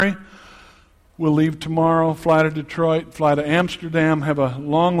We'll leave tomorrow, fly to Detroit, fly to Amsterdam, have a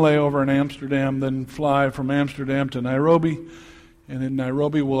long layover in Amsterdam, then fly from Amsterdam to Nairobi. And in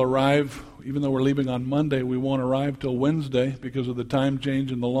Nairobi we'll arrive, even though we're leaving on Monday, we won't arrive till Wednesday because of the time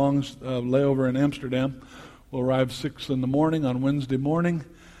change and the long layover in Amsterdam. We'll arrive 6 in the morning on Wednesday morning.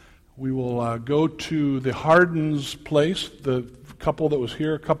 We will go to the Hardens place, the couple that was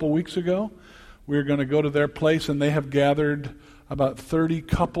here a couple weeks ago. We're going to go to their place, and they have gathered about 30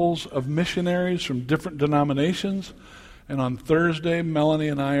 couples of missionaries from different denominations. And on Thursday, Melanie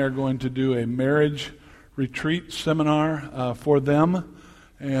and I are going to do a marriage retreat seminar for them,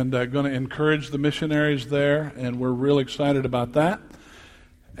 and going to encourage the missionaries there, and we're really excited about that.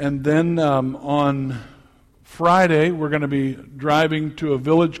 And then on Friday, we're going to be driving to a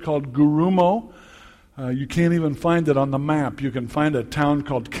village called Gurumo. You can't even find it on the map. You can find a town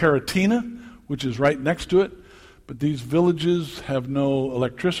called Karatina, which is right next to it. But these villages have no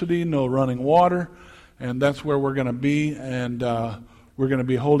electricity, no running water, and that's where we're going to be. And we're going to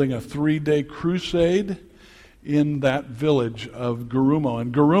be holding a 3-day crusade in that village of Gurumo.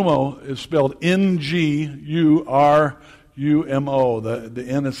 And Gurumo is spelled N-G-U-R-U-M-O. The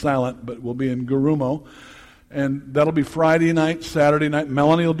N is silent, but we'll be in Gurumo. And that'll be Friday night, Saturday night.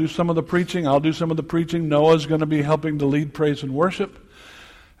 Melanie will do some of the preaching. I'll do some of the preaching. Noah's going to be helping to lead praise and worship.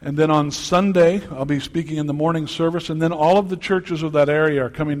 And then on Sunday, I'll be speaking in the morning service. And then all of the churches of that area are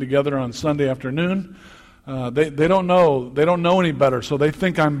coming together on Sunday afternoon. They don't know any better, so they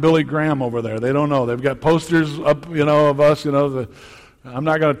think I'm Billy Graham over there. They don't know. They've got posters up, of us. I'm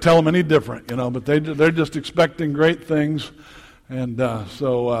not going to tell them any different, But they're just expecting great things, and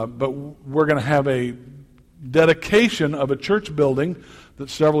but we're going to have a dedication of a church building that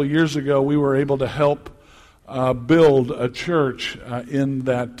several years ago we were able to help build a church in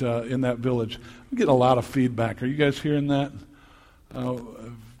that village. I'm getting a lot of feedback. Are you guys hearing that?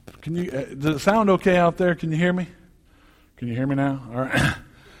 Does it sound okay out there? Can you hear me? Can you hear me now? All right.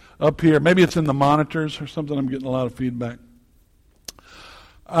 Up here, maybe it's in the monitors or something. I'm getting a lot of feedback.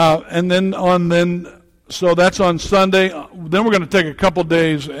 So that's on Sunday. Then we're going to take a couple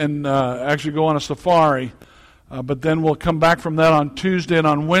days and actually go on a safari. But then we'll come back from that on Tuesday, and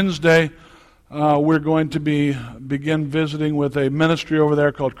on Wednesday we're going to begin visiting with a ministry over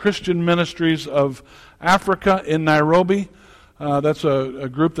there called Christian Ministries of Africa in Nairobi. That's a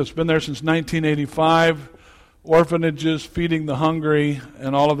group that's been there since 1985, orphanages, feeding the hungry,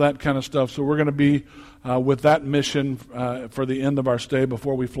 and all of that kind of stuff. So we're going to be with that mission for the end of our stay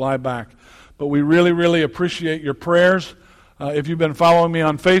before we fly back. But we really, really appreciate your prayers. If you've been following me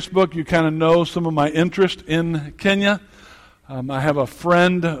on Facebook, you kind of know some of my interest in Kenya. I have a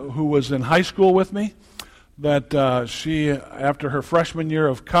friend who was in high school with me that she, after her freshman year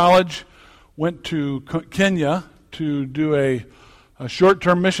of college, went to Kenya to do a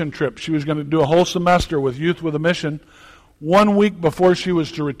short-term mission trip. She was going to do a whole semester with Youth with a Mission. 1 week before she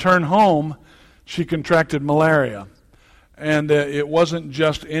was to return home, she contracted malaria. And it wasn't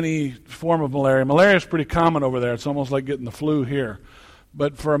just any form of malaria. Malaria is pretty common over there. It's almost like getting the flu here.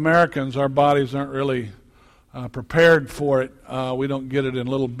 But for Americans, our bodies aren't really prepared for it. We don't get it in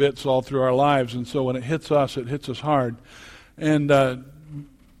little bits all through our lives. And so when it hits us hard. And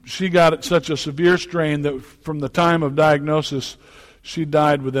she got it such a severe strain that from the time of diagnosis, she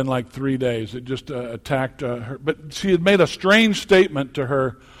died within like 3 days. It just attacked her. But she had made a strange statement to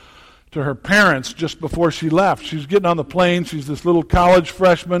her parents just before she left. She's getting on the plane. She's this little college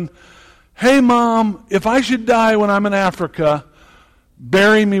freshman. Hey, Mom, if I should die when I'm in Africa,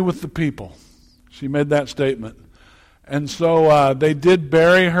 bury me with the people. She made that statement. And so they did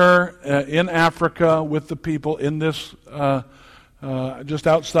bury her in Africa with the people in this just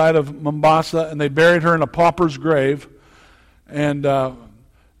outside of Mombasa, and they buried her in a pauper's grave. And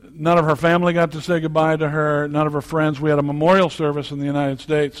none of her family got to say goodbye to her, none of her friends. We had a memorial service in the United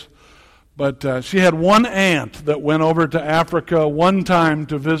States. But she had one aunt that went over to Africa one time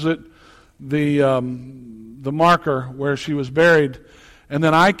to visit the marker where she was buried. And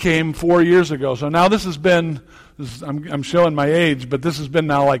then I came 4 years ago. So now I'm showing my age, but this has been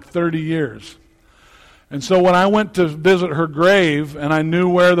now like 30 years. And so when I went to visit her grave, and I knew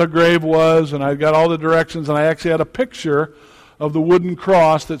where the grave was, and I got all the directions, and I actually had a picture of the wooden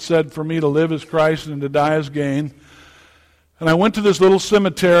cross that said, "For me to live is Christ and to die is gain." And I went to this little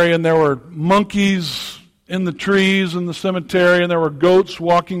cemetery, and there were monkeys in the trees in the cemetery, and there were goats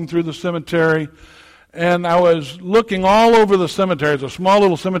walking through the cemetery. And I was looking all over the cemetery. It's a small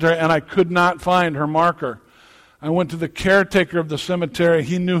little cemetery, and I could not find her marker. I went to the caretaker of the cemetery.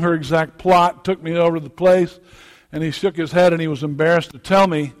 He knew her exact plot, took me over to the place, and he shook his head, and he was embarrassed to tell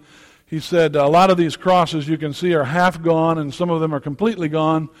me. he said a lot of these crosses you can see are half gone and some of them are completely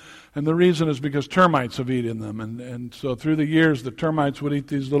gone, and the reason is because termites have eaten them. And so through the years the termites would eat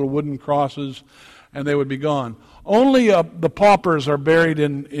these little wooden crosses and they would be gone. Only the paupers are buried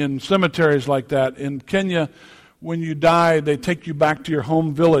in cemeteries like that. In Kenya, when you die, they take you back to your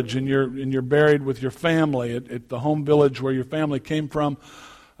home village and you're buried with your family at the home village where your family came from,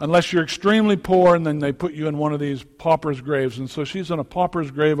 unless you're extremely poor, and then they put you in one of these paupers' graves. And so she's in a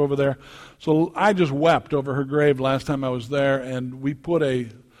pauper's grave over there. So I just wept over her grave last time I was there, and we put a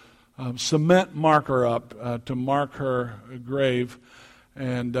cement marker up to mark her grave,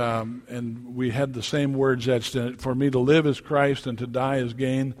 and we had the same words etched in it: for me to live is Christ and to die is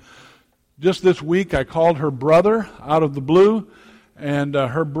gain. Just this week I called her brother out of the blue, and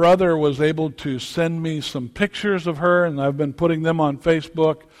her brother was able to send me some pictures of her, and I've been putting them on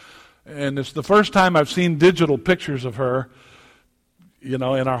Facebook. And it's the first time I've seen digital pictures of her, in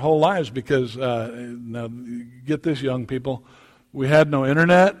our whole lives, because, now get this, young people, we had no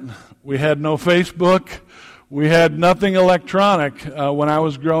internet, we had no Facebook, we had nothing electronic when I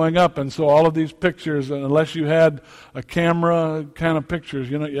was growing up, and so all of these pictures, unless you had a camera kind of pictures,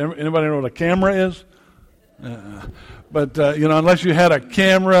 anybody know what a camera is? But unless you had a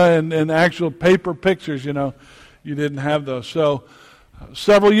camera and actual paper pictures, you didn't have those. So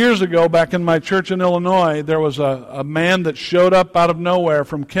several years ago, back in my church in Illinois, there was a man that showed up out of nowhere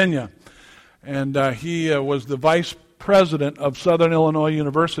from Kenya, and he was the vice president of Southern Illinois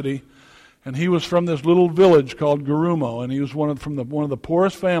University, and he was from this little village called Gurumo, and he was one of the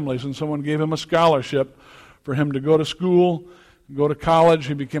poorest families, and someone gave him a scholarship for him to go to school, go to college.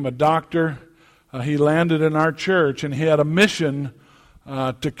 He became a doctor. He landed in our church, and he had a mission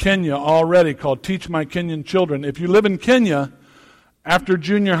to Kenya already called Teach My Kenyan Children. If you live in Kenya, after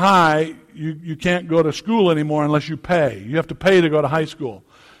junior high, you can't go to school anymore unless you pay. You have to pay to go to high school.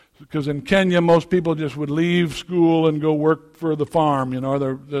 Because in Kenya, most people just would leave school and go work for the farm, or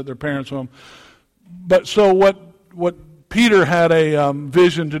their parents' home. But so what Peter had a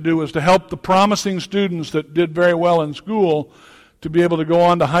vision to do was to help the promising students that did very well in school to be able to go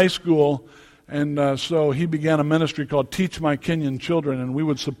on to high school. And so he began a ministry called Teach My Kenyan Children, and we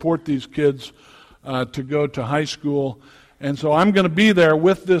would support these kids to go to high school. And so I'm going to be there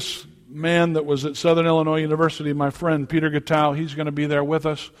with this man that was at Southern Illinois University, my friend Peter Gatau. He's going to be there with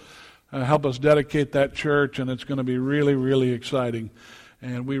us, help us dedicate that church, and it's going to be really, really exciting.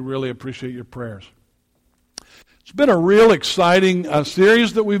 And we really appreciate your prayers. It's been a real exciting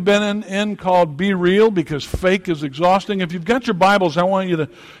series that we've been in called Be Real, because fake is exhausting. If you've got your Bibles, I want you to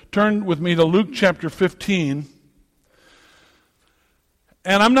turn with me to Luke chapter 15.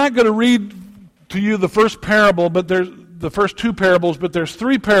 And I'm not going to read to you the first parable, but there's the first two parables, but there's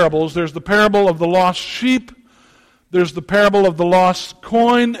three parables. There's the parable of the lost sheep, there's the parable of the lost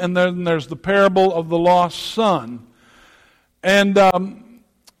coin, and then there's the parable of the lost son. And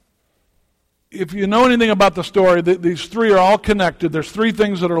if you know anything about the story, these three are all connected. There's three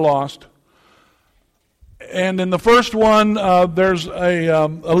things that are lost. And in the first one, there's a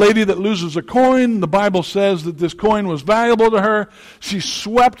lady that loses a coin. The Bible says that this coin was valuable to her. She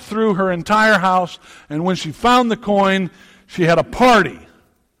swept through her entire house, and when she found the coin, she had a party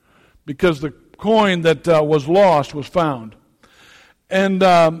because the coin that was lost was found. And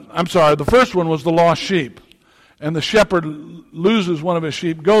the first one was the lost sheep. And the shepherd loses one of his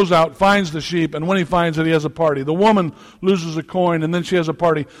sheep, goes out, finds the sheep, and when he finds it, he has a party. The woman loses a coin, and then she has a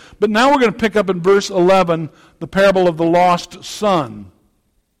party. But now we're going to pick up in verse 11, the parable of the lost son.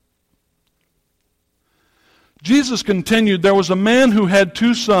 Jesus continued, "There was a man who had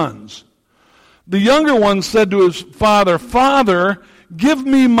 2 sons. The younger one said to his father, 'Father, give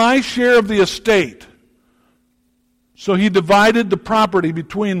me my share of the estate.' So he divided the property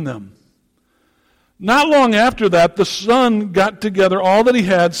between them. Not long after that, the son got together all that he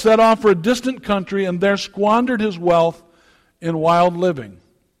had, set off for a distant country, and there squandered his wealth in wild living.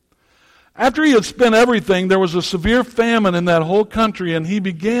 After he had spent everything, there was a severe famine in that whole country, and he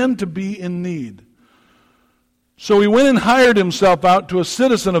began to be in need. So he went and hired himself out to a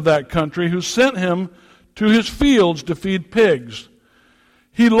citizen of that country, who sent him to his fields to feed pigs.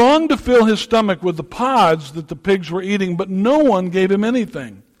 He longed to fill his stomach with the pods that the pigs were eating, but no one gave him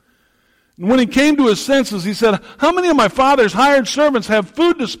anything. And when he came to his senses, he said, 'How many of my father's hired servants have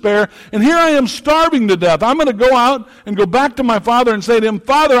food to spare, and here I am starving to death? I'm going to go out and go back to my father and say to him,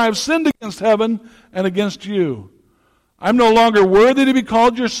 Father, I have sinned against heaven and against you. I'm no longer worthy to be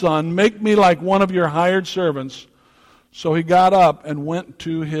called your son. Make me like one of your hired servants.' So he got up and went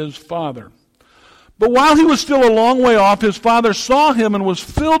to his father. But while he was still a long way off, his father saw him and was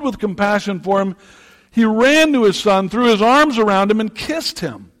filled with compassion for him. He ran to his son, threw his arms around him, and kissed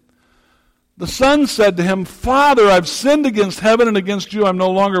him. The son said to him, Father, I've sinned against heaven and against you. I'm no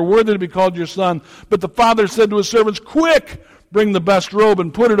longer worthy to be called your son. But the father said to his servants, Quick, bring the best robe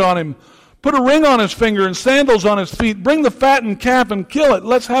and put it on him. Put a ring on his finger and sandals on his feet. Bring the fattened calf and kill it.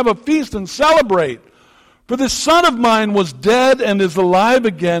 Let's have a feast and celebrate. For this son of mine was dead and is alive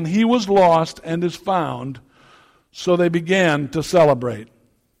again. He was lost and is found. So they began to celebrate.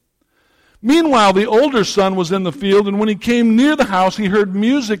 Meanwhile, the older son was in the field, and when he came near the house, he heard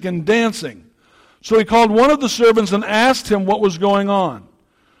music and dancing. So he called one of the servants and asked him what was going on.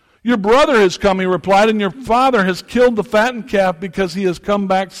 Your brother has come, he replied, and your father has killed the fattened calf because he has come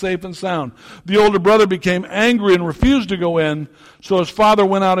back safe and sound. The older brother became angry and refused to go in, so his father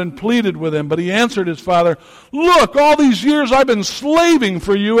went out and pleaded with him. But he answered his father, Look, all these years I've been slaving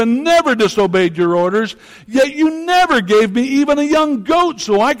for you and never disobeyed your orders, yet you never gave me even a young goat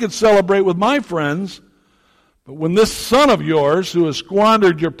so I could celebrate with my friends. But when this son of yours, who has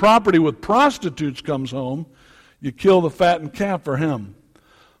squandered your property with prostitutes, comes home, you kill the fattened calf for him.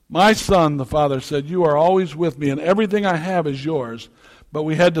 My son, the father said, you are always with me, and everything I have is yours. But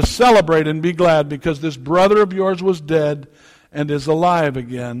we had to celebrate and be glad because this brother of yours was dead and is alive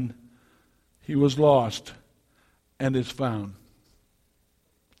again. He was lost and is found.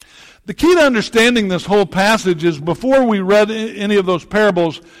 The key to understanding this whole passage is before we read any of those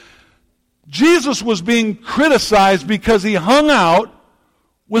parables, Jesus was being criticized because he hung out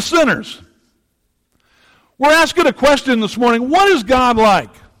with sinners. We're asking a question this morning, what is God like?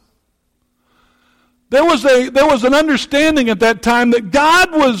 There was an understanding at that time that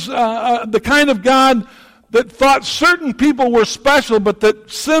God was the kind of God that thought certain people were special, but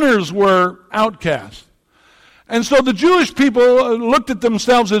that sinners were outcasts. And so the Jewish people looked at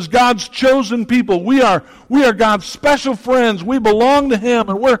themselves as God's chosen people. We are God's special friends. We belong to Him,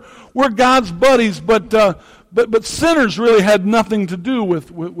 and we're God's buddies. But sinners really had nothing to do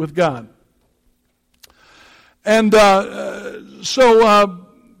with God. And so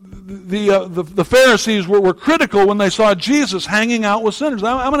the Pharisees were critical when they saw Jesus hanging out with sinners.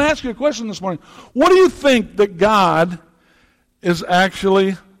 I'm going to ask you a question this morning. What do you think that God is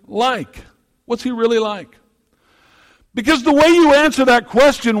actually like? What's He really like? Because the way you answer that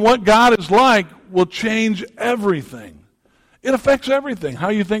question, what God is like, will change everything. It affects everything, how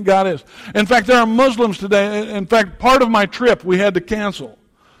you think God is. In fact, there are Muslims today. In fact, part of my trip we had to cancel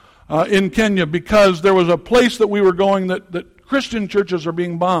in Kenya because there was a place that we were going that Christian churches are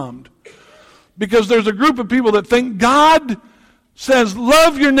being bombed. Because there's a group of people that think God says,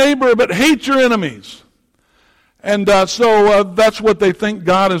 love your neighbor but hate your enemies. And so that's what they think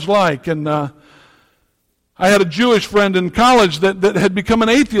God is like. And I had a Jewish friend in college that had become an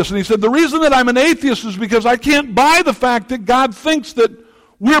atheist, and he said, the reason that I'm an atheist is because I can't buy the fact that God thinks that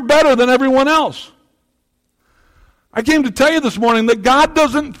we're better than everyone else. I came to tell you this morning that God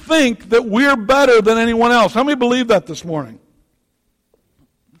doesn't think that we're better than anyone else. How many believe that this morning?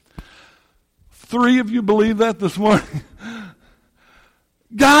 3 of you believe that this morning?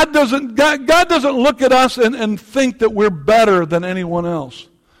 God doesn't look at us and think that we're better than anyone else.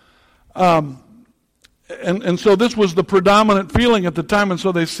 And so this was the predominant feeling at the time, and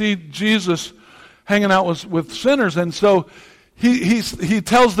so they see Jesus hanging out with sinners, and so he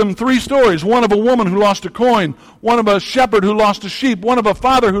tells them 3 stories. One of a woman who lost a coin, one of a shepherd who lost a sheep, one of a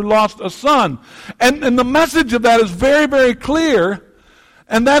father who lost a son. And the message of that is very, very clear,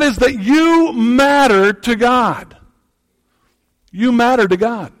 and that is that you matter to God. You matter to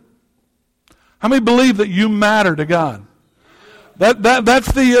God. How many believe that you matter to God? That's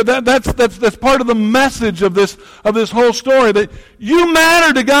part of the message of this whole story, that you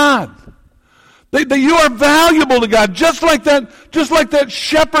matter to God. That you are valuable to God, just like that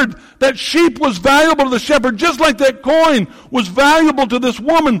shepherd, that sheep was valuable to the shepherd, just like that coin was valuable to this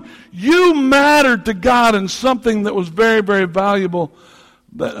woman. You mattered to God, and something that was very, very valuable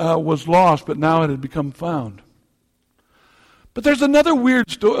that was lost, but now it had become found. But there's another weird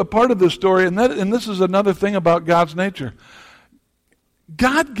part of this story, and this is another thing about God's nature.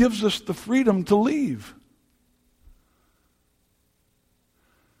 God gives us the freedom to leave.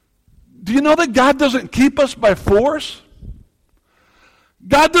 Do you know that God doesn't keep us by force?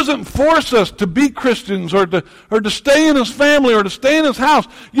 God doesn't force us to be Christians or to stay in His family or to stay in His house.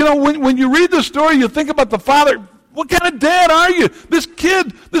 You know, when you read this story, you think about the father. What kind of dad are you? This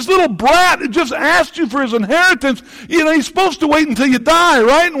kid, this little brat, just asked you for his inheritance. You know, he's supposed to wait until you die,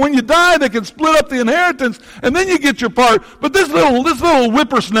 right? And when you die, they can split up the inheritance, and then you get your part. But this little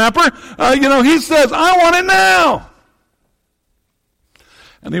whippersnapper, he says, I want it now.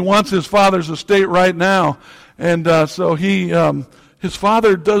 And he wants his father's estate right now. And so his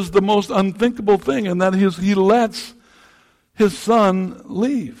father does the most unthinkable thing, and that is he lets his son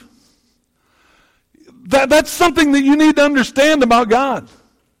leave. That's something that you need to understand about God.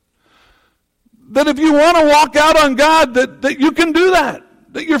 That if you want to walk out on God, that you can do that.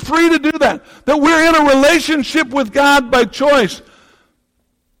 That you're free to do that. That we're in a relationship with God by choice.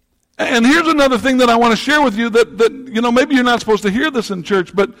 And here's another thing that I want to share with you that maybe you're not supposed to hear this in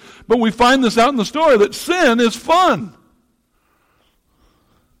church, but we find this out in the story, that sin is fun.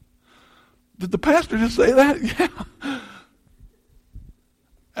 Did the pastor just say that? Yeah.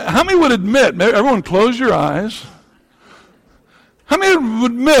 How many would admit, everyone close your eyes. How many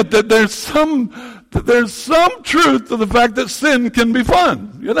would admit that there's some truth to the fact that sin can be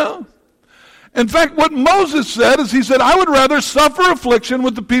fun, In fact, what Moses said is, he said, I would rather suffer affliction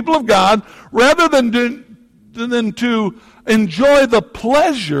with the people of God rather than to enjoy the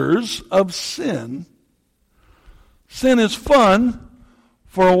pleasures of sin. Sin is fun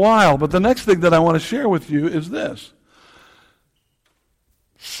for a while, but the next thing that I want to share with you is this.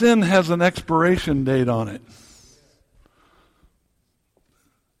 Sin has an expiration date on it.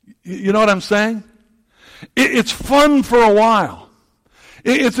 You know what I'm saying? It's fun for a while.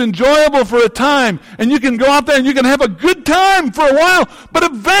 It's enjoyable for a time, and you can go out there and you can have a good time for a while, but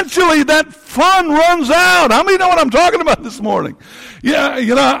eventually that fun runs out. How many know what I'm talking about this morning? Yeah,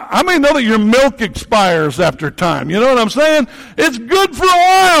 how many know that your milk expires after time? You know what I'm saying? It's good for a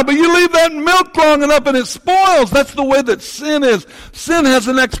while, but you leave that milk long enough and it spoils. That's the way that sin is. Sin has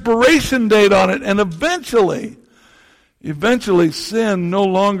an expiration date on it, and eventually sin no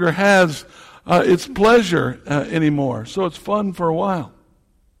longer has its pleasure anymore. So it's fun for a while.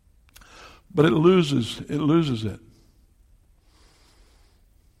 But it loses it.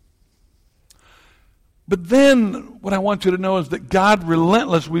 But then what I want you to know is that God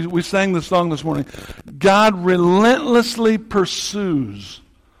we sang this song this morning, God relentlessly pursues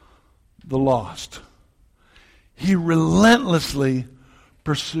the lost. He relentlessly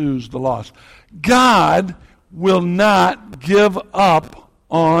pursues the lost. God will not give up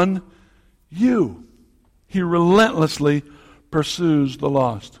on you. He relentlessly pursues the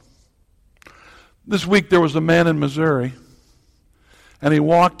lost. This week there was a man in Missouri, and he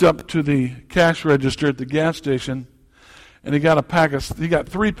walked up to the cash register at the gas station, and he got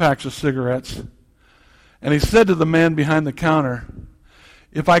 3 packs of cigarettes, and he said to the man behind the counter,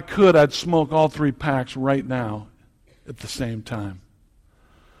 if I could, I'd smoke all 3 packs right now at the same time.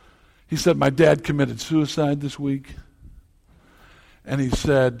 He said, my dad committed suicide this week, and he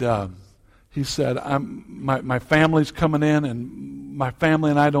said, my family's coming in, and my family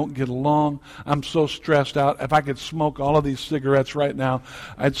and I don't get along. I'm so stressed out. If I could smoke all of these cigarettes right now,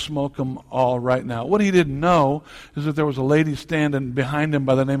 I'd smoke them all right now. What he didn't know is that there was a lady standing behind him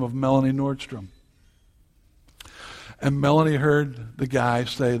by the name of Melanie Nordstrom. And Melanie heard the guy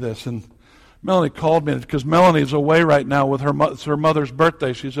say this, and Melanie called me because Melanie's away right now with it's her mother's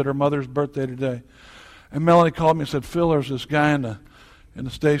birthday. She's at her mother's birthday today. And Melanie called me and said, Phil, there's this guy in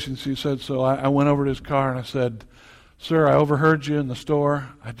the station. She said, so I went over to his car and I said, sir, I overheard you in the store.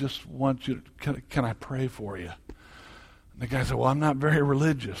 I just want you to, can I pray for you? And the guy said, well, I'm not very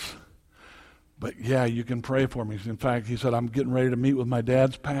religious. But yeah, you can pray for me. In fact, he said, I'm getting ready to meet with my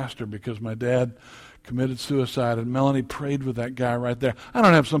dad's pastor because my dad committed suicide. And Melanie prayed with that guy right there. I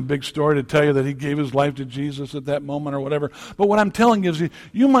don't have some big story to tell you that he gave his life to Jesus at that moment or whatever. But what I'm telling you is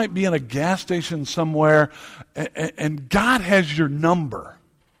you might be in a gas station somewhere and God has your number.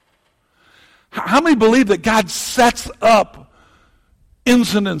 How many believe that God sets up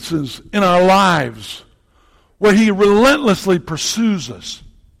incidences in our lives where He relentlessly pursues us?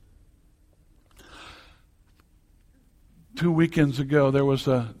 2 weekends ago, there was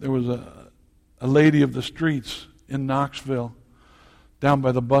a lady of the streets in Knoxville, down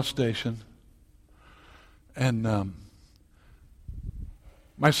by the bus station, and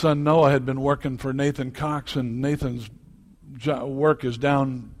my son Noah had been working for Nathan Cox, and Nathan's work is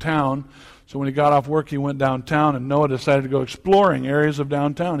downtown. So when he got off work, he went downtown, and Noah decided to go exploring areas of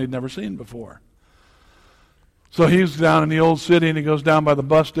downtown he'd never seen before. So he's down in the old city, and he goes down by the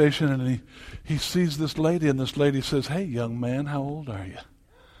bus station, and he sees this lady, and this lady says, hey, young man, how old are you?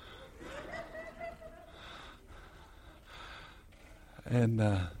 And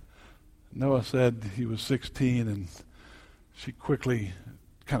Noah said he was 16, and she quickly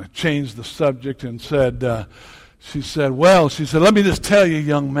kind of changed the subject and said, she said, let me just tell you,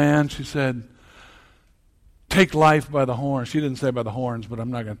 young man, she said, take life by the horns. She didn't say by the horns, but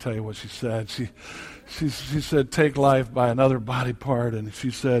I'm not going to tell you what she said. She said, take life by another body part, and she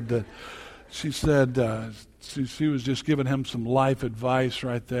was just giving him some life advice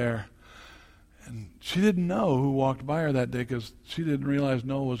right there. And she didn't know who walked by her that day because she didn't realize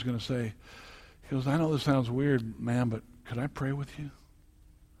Noah was going to say, he goes, I know this sounds weird, ma'am, but could I pray with you?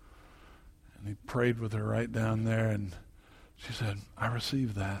 And he prayed with her right down there, and she said, I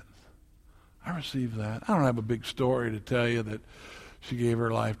received that. I received that. I don't have a big story to tell you that she gave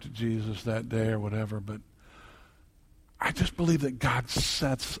her life to Jesus that day or whatever, but I just believe that God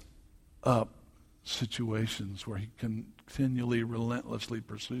sets up situations where he continually, relentlessly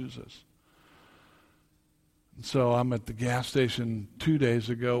pursues us. And so I'm at the gas station 2 days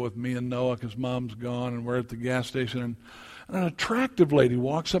ago with me and Noah because Mom's gone, and we're at the gas station, and an attractive lady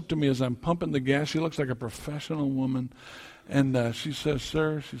walks up to me as I'm pumping the gas. She looks like a professional woman. And she says,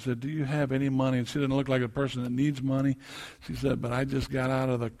 sir, she said, do you have any money? And she didn't look like a person that needs money. She said, but I just got out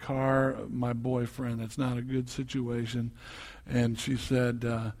of the car of my boyfriend. It's not a good situation. And she said,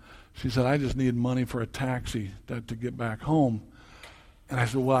 I just need money for a taxi to get back home. And I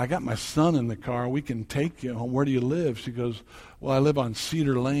said, well, I got my son in the car. We can take you home. Where do you live? She goes, well, I live on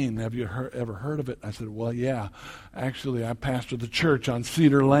Cedar Lane. Have you ever heard of it? I said, well, yeah. Actually, I pastor the church on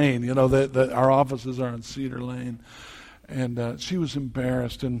Cedar Lane. You know, our offices are on Cedar Lane. And she was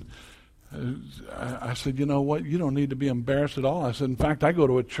embarrassed. And I said, you know what? You don't need to be embarrassed at all. I said, in fact, I go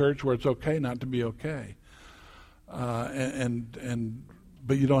to a church where it's okay not to be okay. But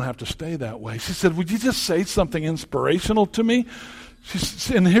you don't have to stay that way. She said, would you just say something inspirational to me?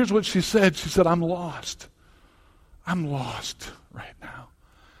 And here's what she said. She said, I'm lost. I'm lost right now.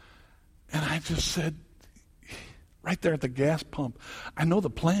 And I just said, right there at the gas pump, I know the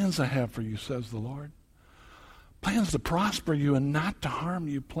plans I have for you, says the Lord. Plans to prosper you and not to harm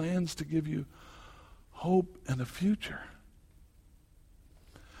you. Plans to give you hope and a future.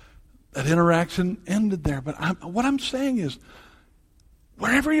 That interaction ended there. But what I'm saying is,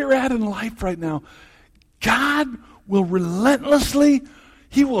 wherever you're at in life right now, God will relentlessly,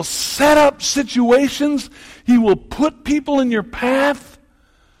 he will set up situations, he will put people in your path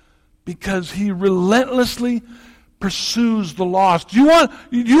because he relentlessly pursues the lost. Do you want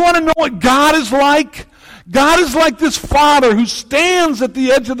to know what God is like? God is like this father who stands at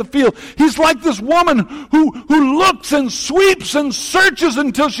the edge of the field. He's like this woman who looks and sweeps and searches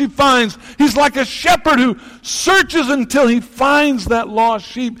until she finds. He's like a shepherd who searches until he finds that lost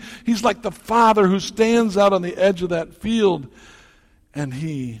sheep. He's like the father who stands out on the edge of that field and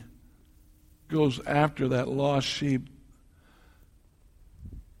he goes after that lost sheep.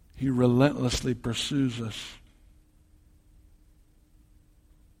 He relentlessly pursues us.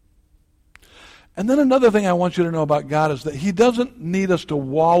 And then another thing I want you to know about God is that he doesn't need us to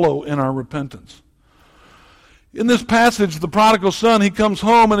wallow in our repentance. In this passage, the prodigal son, he comes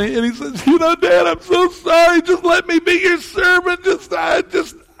home and he says, you know, Dad, I'm so sorry. Just let me be your servant.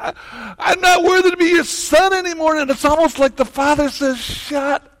 I'm not worthy to be your son anymore. And it's almost like the father says,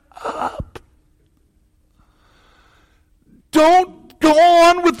 shut up. Don't go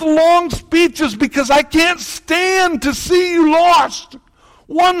on with the long speeches because I can't stand to see you lost.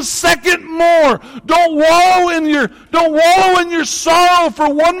 1 second more. Don't wallow in your sorrow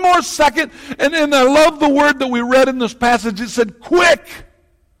for one more second. And I love the word that we read in this passage. It said, quick.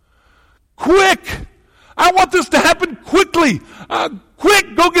 Quick. I want this to happen quickly.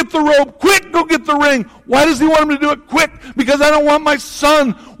 Quick, go get the robe. Quick, go get the ring. Why does he want him to do it quick? Because I don't want my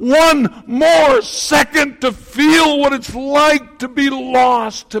son 1 more second to feel what it's like to be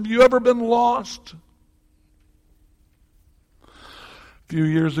lost. Have you ever been lost? A few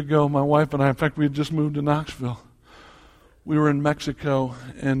years ago, my wife and I, in fact, we had just moved to Knoxville. We were in Mexico,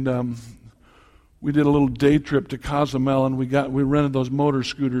 and we did a little day trip to Cozumel, and we rented those motor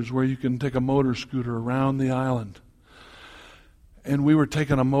scooters where you can take a motor scooter around the island. And we were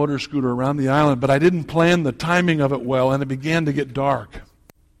taking a motor scooter around the island, but I didn't plan the timing of it well, and it began to get dark.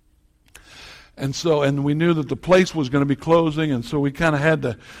 And we knew that the place was going to be closing, and so we kind of had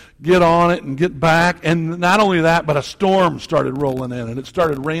to get on it and get back. And not only that, but a storm started rolling in, and it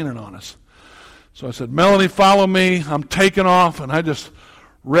started raining on us. So I said, Melanie, follow me. I'm taking off. And I just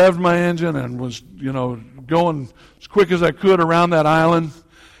revved my engine and was, going as quick as I could around that island.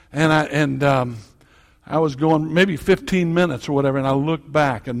 And I was going maybe 15 minutes or whatever, and I looked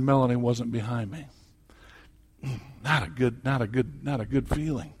back, and Melanie wasn't behind me. Not a good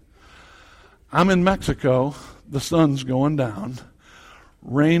feeling. I'm in Mexico, the sun's going down,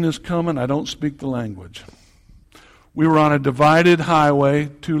 rain is coming, I don't speak the language. We were on a divided highway,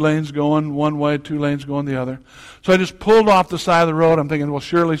 2 lanes going one way, 2 lanes going the other. So I just pulled off the side of the road. I'm thinking, well,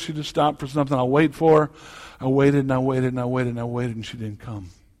 surely she just stopped for something. I'll wait for her. I waited and I waited and I waited and I waited, and she didn't come.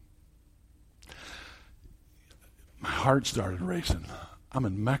 My heart started racing. I'm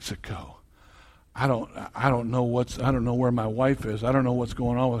in Mexico. I don't know where my wife is. I don't know what's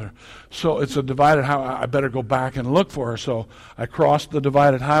going on with her. So it's a divided highway. I better go back and look for her. So I cross the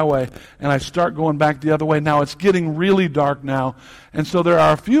divided highway and I start going back the other way. Now it's getting really dark now. And so there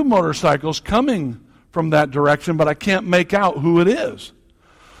are a few motorcycles coming from that direction, but I can't make out who it is.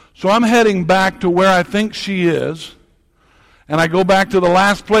 So I'm heading back to where I think she is. And I go back to the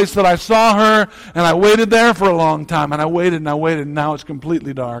last place that I saw her, and I waited there for a long time. And I waited, and now it's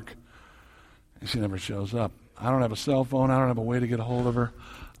completely dark. And she never shows up. I don't have a cell phone. I don't have a way to get a hold of her.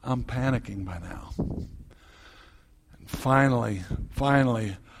 I'm panicking by now. And finally,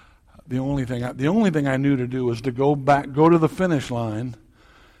 the only thing I knew to do was to go to the finish line,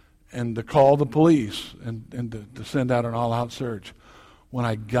 and to call the police and to send out an all-out search. When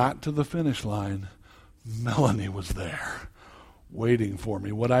I got to the finish line, Melanie was there, waiting for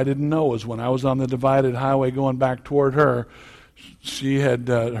me. What I didn't know is when I was on the divided highway going back toward her, she had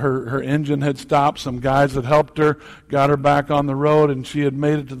her engine had stopped. Some guys had helped her, got her back on the road, and she had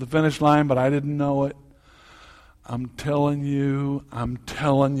made it to the finish line, but I didn't know it. I'm telling you.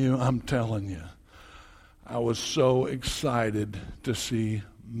 I was so excited to see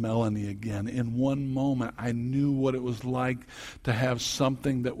Melanie again. In one moment, I knew what it was like to have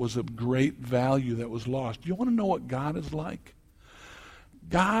something that was of great value that was lost. Do you want to know what God is like?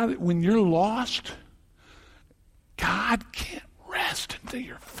 God, when you're lost, God can't rest until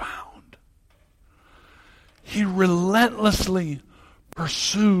you're found. He relentlessly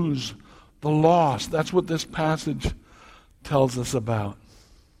pursues the lost. That's what this passage tells us about.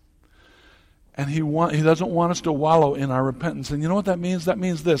 And he doesn't want us to wallow in our repentance. And you know what that means? That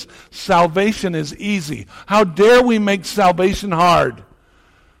means this. Salvation is easy. How dare we make salvation hard?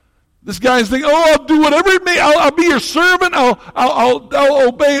 This guy's thinking, I'll do whatever it may. I'll be your servant. I'll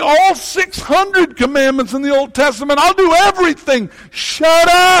obey all 600 commandments in the Old Testament. I'll do everything. Shut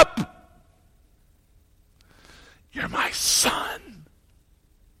up. You're my son.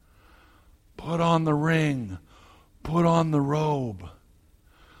 Put on the ring. Put on the robe.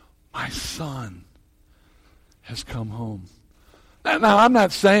 My son has come home. Now, I'm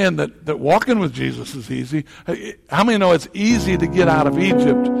not saying that walking with Jesus is easy. How many know it's easy to get out of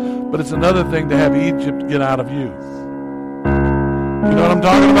Egypt, but it's another thing to have Egypt get out of you? You know what I'm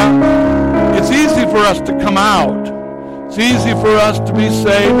talking about? It's easy for us to come out. It's easy for us to be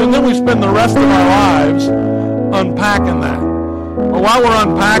saved, and then we spend the rest of our lives unpacking that. But while we're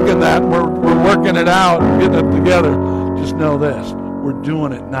unpacking that, we're working it out and getting it together, just know this. We're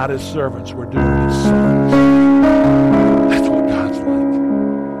doing it not as servants. We're doing it as sons. That's what God's like.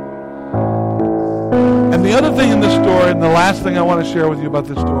 And the other thing in this story, and the last thing I want to share with you about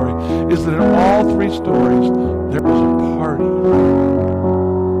this story, is that in all three stories, there was a party.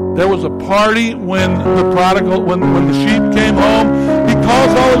 There was a party when the prodigal, when the sheep came home. He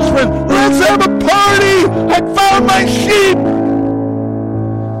calls all his friends, let's have a party! I found my sheep!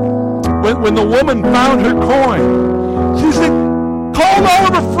 When the woman found her coin, she said, called all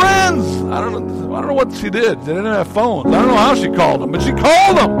of her friends. I don't know what she did. They didn't have phones. I don't know how she called them, but she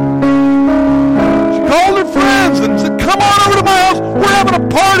called them. She called her friends and said, come on over to my house. We're having a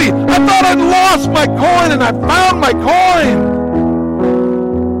party. I thought I'd lost my coin and I found my coin.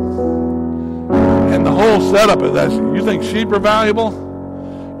 And the whole setup is that you think sheep are valuable?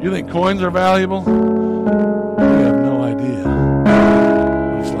 You think coins are valuable? You have no idea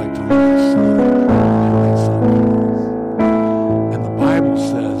what it's like to lose a son.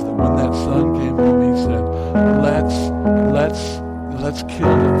 Let's kill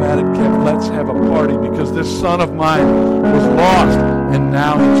the fatted calf. Let's have a party because this son of mine was lost and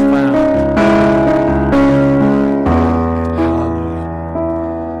now he's found. Hallelujah.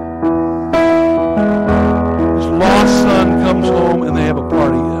 This lost son comes home and they have a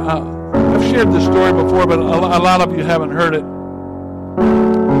party. I've shared this story before, but a lot of you haven't heard it.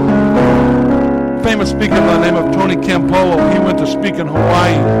 A famous speaker by the name of Tony Campolo, he went to speak in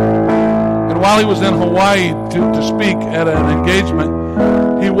Hawaii. And while he was in Hawaii to speak at an engagement,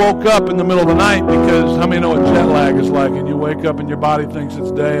 he woke up in the middle of the night because how many know what jet lag is like? And you wake up and your body thinks it's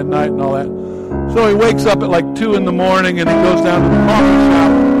day and night and all that. So he wakes up at like 2 in the morning and he goes down to the coffee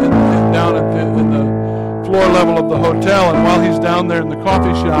shop down in the floor level of the hotel. And while he's down there in the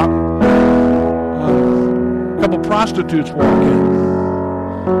coffee shop, a couple prostitutes walk in.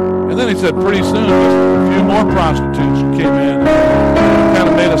 And then he said pretty soon just a few more prostitutes came in and kind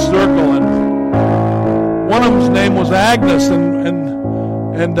of made a circle. And one of them's name was Agnes,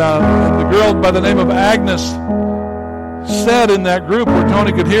 and the girl by the name of Agnes said in that group where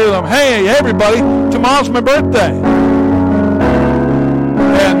Tony could hear them, hey everybody, tomorrow's my birthday.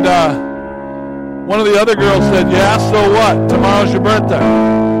 And one of the other girls said, yeah, so what? Tomorrow's your birthday.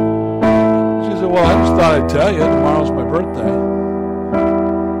 She said, well, I just thought I'd tell you, tomorrow's my birthday.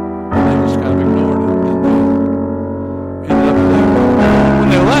 And they just kind of ignored it. And they ended up thinking, when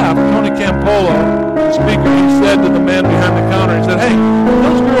they left, Tony Campolo, the speaker, he said to the man behind the counter, he said, hey,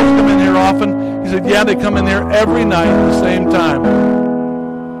 those girls come in here often? He said, yeah, they come in there every night at the same time.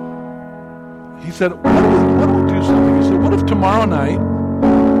 He said, why don't we do something? He said, what if tomorrow night,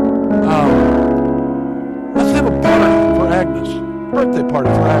 let's have a party for Agnes, birthday party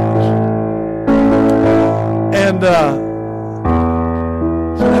for Agnes. And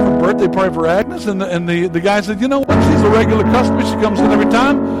so they have a birthday party for Agnes, and the guy said, you know what, she's a regular customer, she comes in every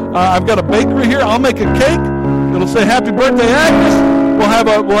time. I've got a bakery here, I'll make a cake. It'll say happy birthday Agnes. We'll have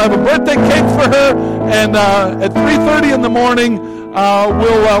a birthday cake for her, and at 3:30 in the morning,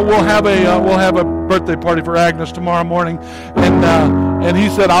 we'll have a birthday party for Agnes tomorrow morning. And he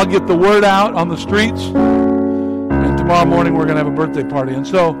said, I'll get the word out on the streets, and tomorrow morning we're going to have a birthday party. And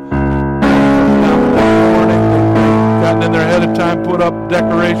so, gotten in there ahead of time, put up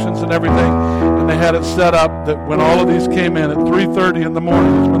decorations and everything, and they had it set up that when all of these came in at 3:30 in the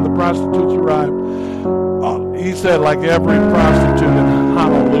morning is when the prostitutes arrived. He said, like every prostitute in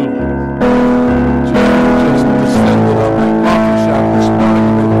Honolulu, just descended on that coffee shop this morning,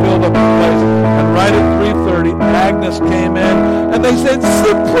 and they filled up the place. And right at 3:30, Agnes came in, and they said,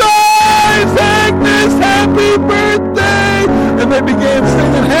 surprise, Agnes, happy birthday! And they began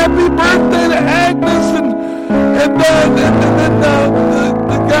singing happy birthday to Agnes, and then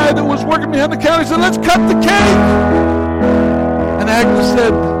the guy that was working behind the counter said, let's cut the cake. And Agnes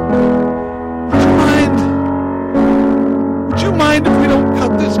said, would you mind if we don't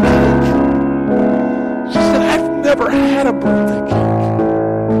cut this cake? She said, I've never had a birthday cake.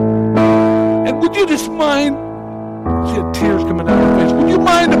 And would you just mind, she had tears coming down her face, would you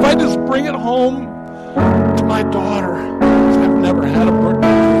mind if I just bring it home to my daughter? Because I've never had a birthday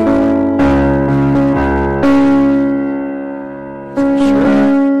cake.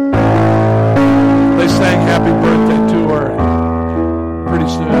 Sang happy birthday to her, and pretty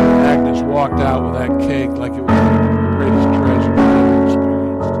soon Agnes walked out with that cake like it was the greatest treasure I've ever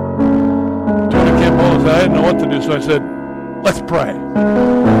experienced. Tony Campolo said, I didn't know what to do, so I said, let's pray. We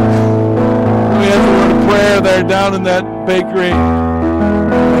had the word of prayer there down in that bakery.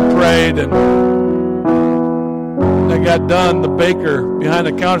 I prayed, and when I got done, the baker behind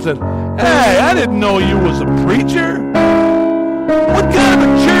the counter said, hey, I didn't know you was a preacher. What kind of a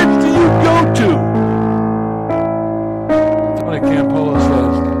church do you go to? Campolo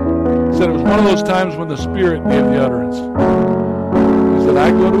said it was one of those times when the Spirit gave the utterance. He said,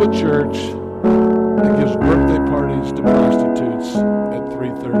 I go to a church that gives birthday parties to prostitutes at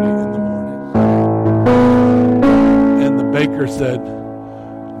 3:30 in the morning. And the baker said,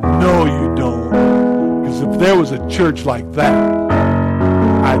 no, you don't. Because if there was a church like that,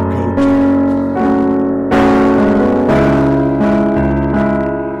 I'd go to it.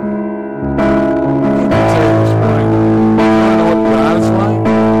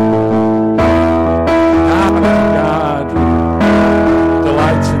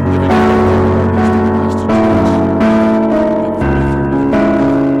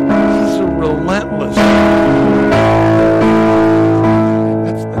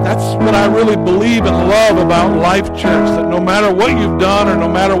 About Life Church, that no matter what you've done, or no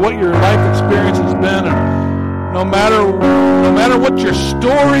matter what your life experience has been, or no matter what your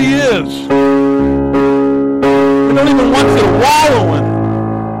story is, we don't even want you to wallow in it,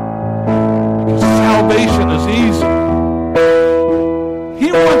 because salvation is easy.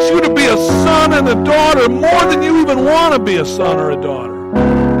 He wants you to be a son and a daughter more than you even want to be a son or a daughter,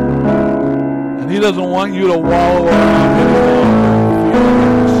 and He doesn't want you to wallow around any longer.